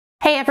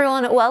Hey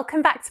everyone,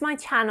 welcome back to my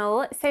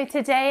channel. So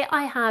today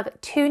I have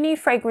two new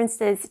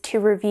fragrances to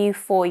review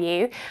for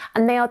you,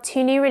 and they are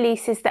two new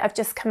releases that have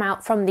just come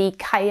out from the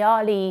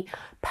Kayali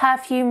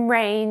perfume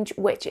range,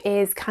 which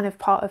is kind of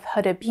part of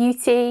Huda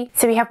Beauty.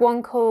 So we have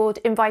one called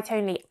Invite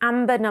Only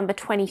Amber number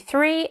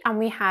 23, and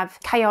we have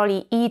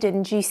Kayali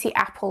Eden Juicy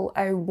Apple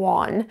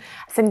 01.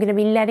 So I'm going to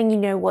be letting you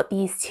know what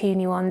these two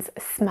new ones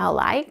smell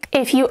like.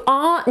 If you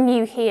are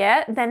new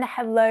here, then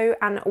hello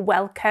and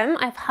welcome.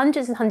 I have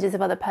hundreds and hundreds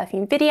of other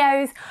perfume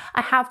videos.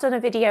 I have done a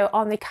video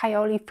on the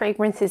Kayali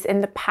fragrances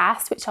in the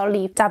past, which I'll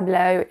leave down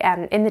below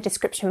in the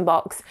description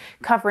box,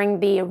 covering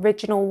the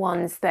original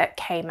ones that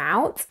came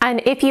out.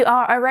 And if you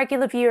are a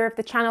regular viewer of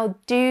the channel,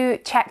 do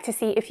check to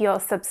see if you're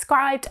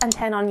subscribed and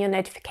turn on your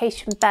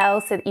notification bell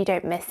so that you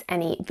don't miss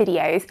any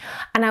videos.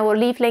 And I will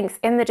leave links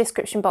in the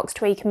description box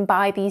to where you can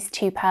buy these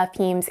two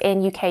perfumes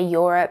in UK,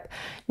 Europe,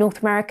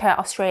 North America,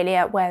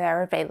 Australia, where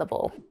they're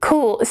available.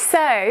 Cool.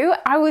 So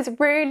I was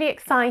really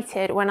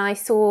excited when I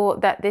saw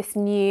that this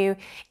new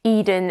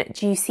Eden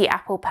Juicy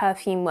Apple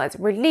perfume was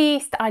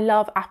released. I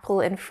love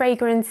apple in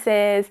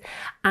fragrances,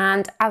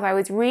 and as I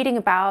was reading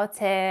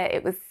about it,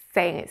 it was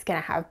saying it's going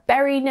to have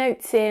berry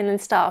notes in and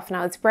stuff, and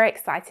I was very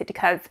excited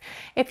because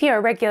if you're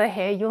a regular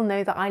here, you'll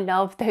know that I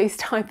love those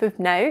type of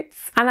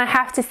notes. And I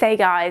have to say,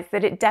 guys,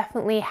 that it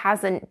definitely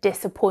hasn't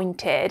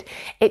disappointed.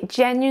 It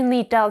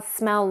genuinely does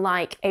smell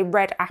like a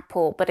red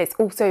apple, but it's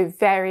also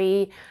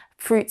very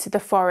fruits of the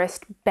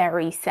forest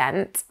berry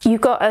scent. You've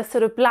got a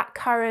sort of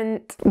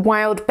blackcurrant,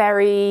 wild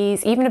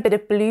berries, even a bit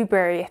of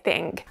blueberry, I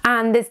think.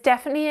 And there's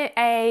definitely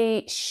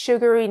a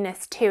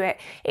sugariness to it.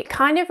 It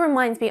kind of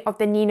reminds me of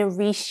the Nina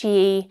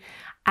Ricci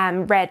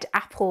red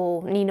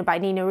apple Nina by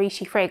Nina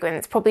Ricci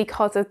fragrance, probably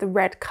because of the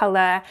red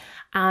colour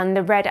and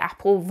the red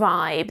apple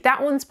vibe.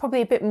 That one's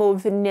probably a bit more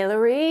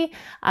vanilla-y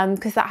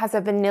because that has a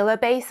vanilla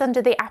base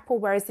under the apple,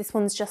 whereas this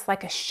one's just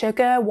like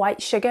a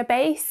white sugar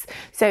base.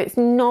 So it's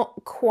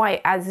not quite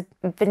as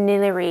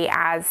vanilla-y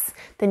as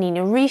the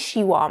Nina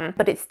Ricci one,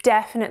 but it's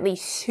definitely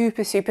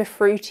super, super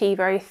fruity,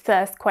 very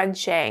thirst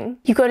quenching.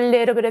 You've got a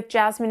little bit of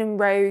jasmine and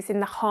rose in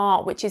the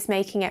heart, which is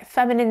making it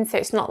feminine, so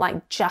it's not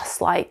like just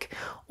like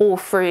all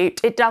fruit.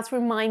 It does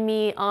remind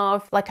me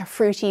of like a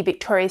fruity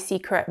Victoria's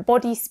Secret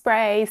body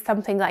spray,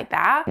 something like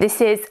that. This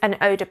is an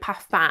eau de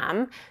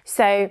parfum,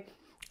 so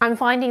I'm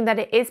finding that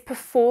it is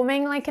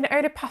performing like an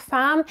eau de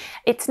parfum.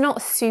 It's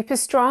not super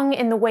strong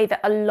in the way that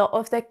a lot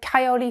of the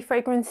Kayali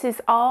fragrances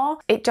are.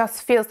 It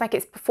just feels like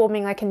it's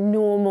performing like a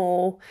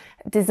normal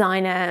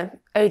designer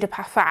eau de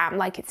parfum.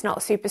 Like, it's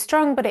not super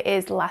strong, but it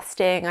is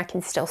lasting. I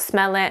can still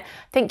smell it.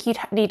 I think you'd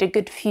need a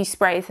good few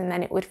sprays and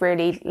then it would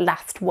really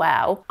last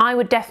well. I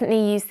would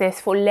definitely use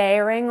this for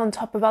layering on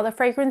top of other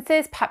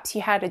fragrances. Perhaps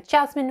you had a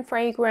jasmine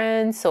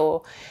fragrance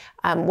or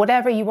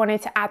whatever, you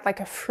wanted to add like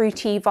a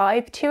fruity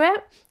vibe to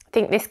it. I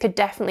think this could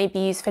definitely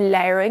be used for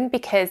layering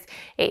because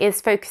it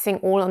is focusing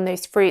all on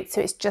those fruits,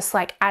 so it's just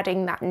like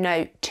adding that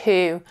note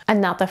to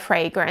another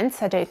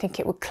fragrance. I don't think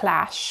it would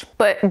clash.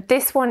 But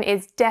this one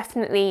is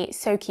definitely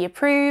Soki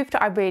approved.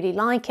 I really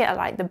like it. I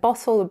like the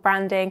bottle, the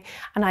branding,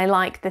 and I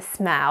like the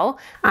smell.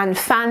 And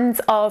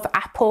fans of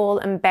apple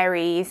and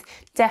berries,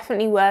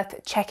 definitely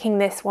worth checking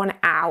this one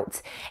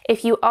out.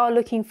 If you are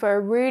looking for a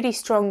really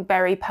strong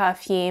berry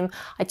perfume,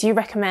 I do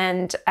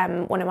recommend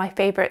one of my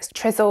favorites,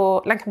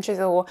 Lancôme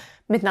Trésor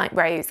Midnight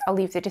Rose. I'll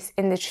leave it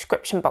in the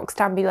description box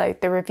down below,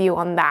 the review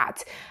on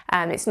that.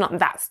 It's not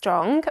that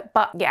strong,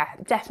 but yeah,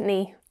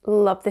 definitely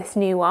love this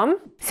new one.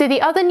 So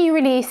the other new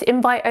release,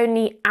 Invite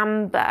Only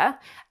Amber,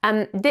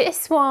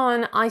 this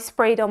one I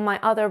sprayed on my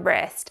other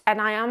wrist, and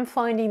I am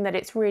finding that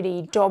it's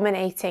really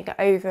dominating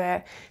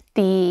over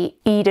the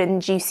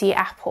Eden Juicy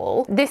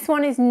Apple. This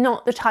one is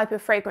not the type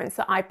of fragrance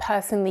that I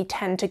personally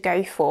tend to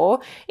go for.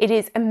 It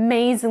is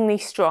amazingly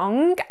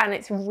strong and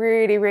it's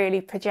really,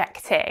 really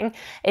projecting.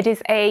 It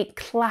is a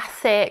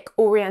classic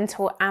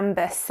Oriental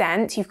amber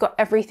scent. You've got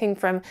everything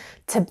from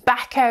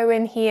tobacco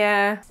in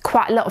here,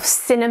 quite a lot of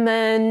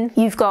cinnamon.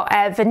 You've got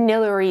a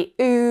vanilla-y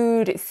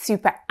oud, it's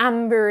super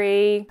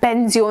ambery,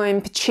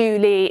 benzoin,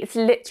 patchouli. It's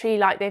literally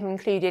like they've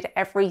included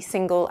every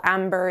single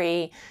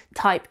ambery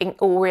type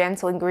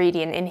Oriental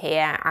ingredient in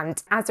here,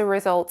 and as a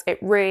result it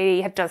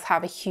really does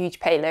have a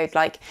huge payload.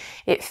 Like,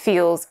 it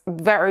feels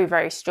very,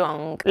 very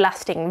strong,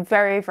 lasting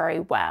very, very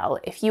well.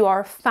 If you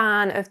are a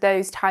fan of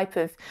those type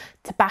of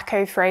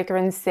tobacco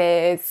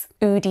fragrances,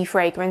 oudy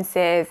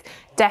fragrances,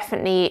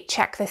 definitely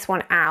check this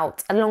one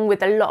out. Along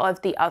with a lot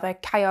of the other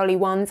Kayali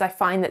ones, I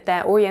find that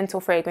their Oriental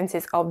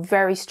fragrances are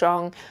very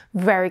strong,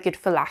 very good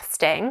for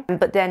lasting.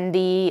 But then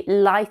the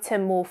lighter,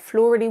 more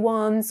florally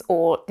ones,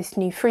 or this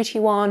new fruity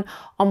one,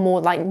 are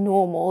more like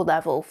normal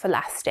level for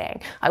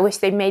lasting. I wish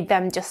they made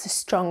them just as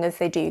strong as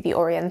they do the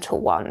Oriental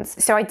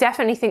ones. So I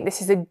definitely think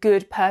this is a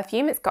good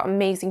perfume. It's got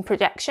amazing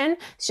projection.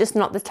 It's just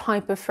not the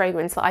type of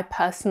fragrance that I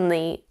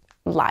personally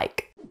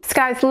like. So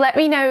guys, let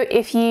me know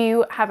if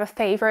you have a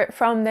favourite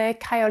from the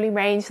Kayali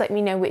range. Let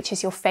me know which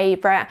is your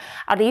favourite.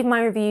 I'll leave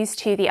my reviews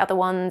to the other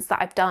ones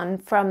that I've done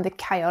from the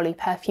Kayali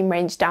perfume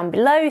range down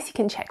below so you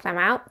can check them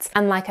out.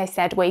 And like I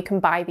said, where you can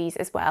buy these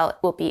as well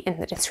will be in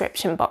the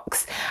description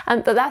box.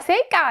 But that's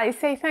it guys,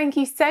 so thank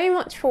you so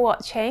much for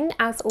watching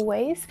as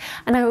always,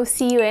 and I will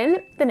see you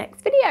in the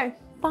next video.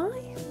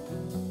 Bye.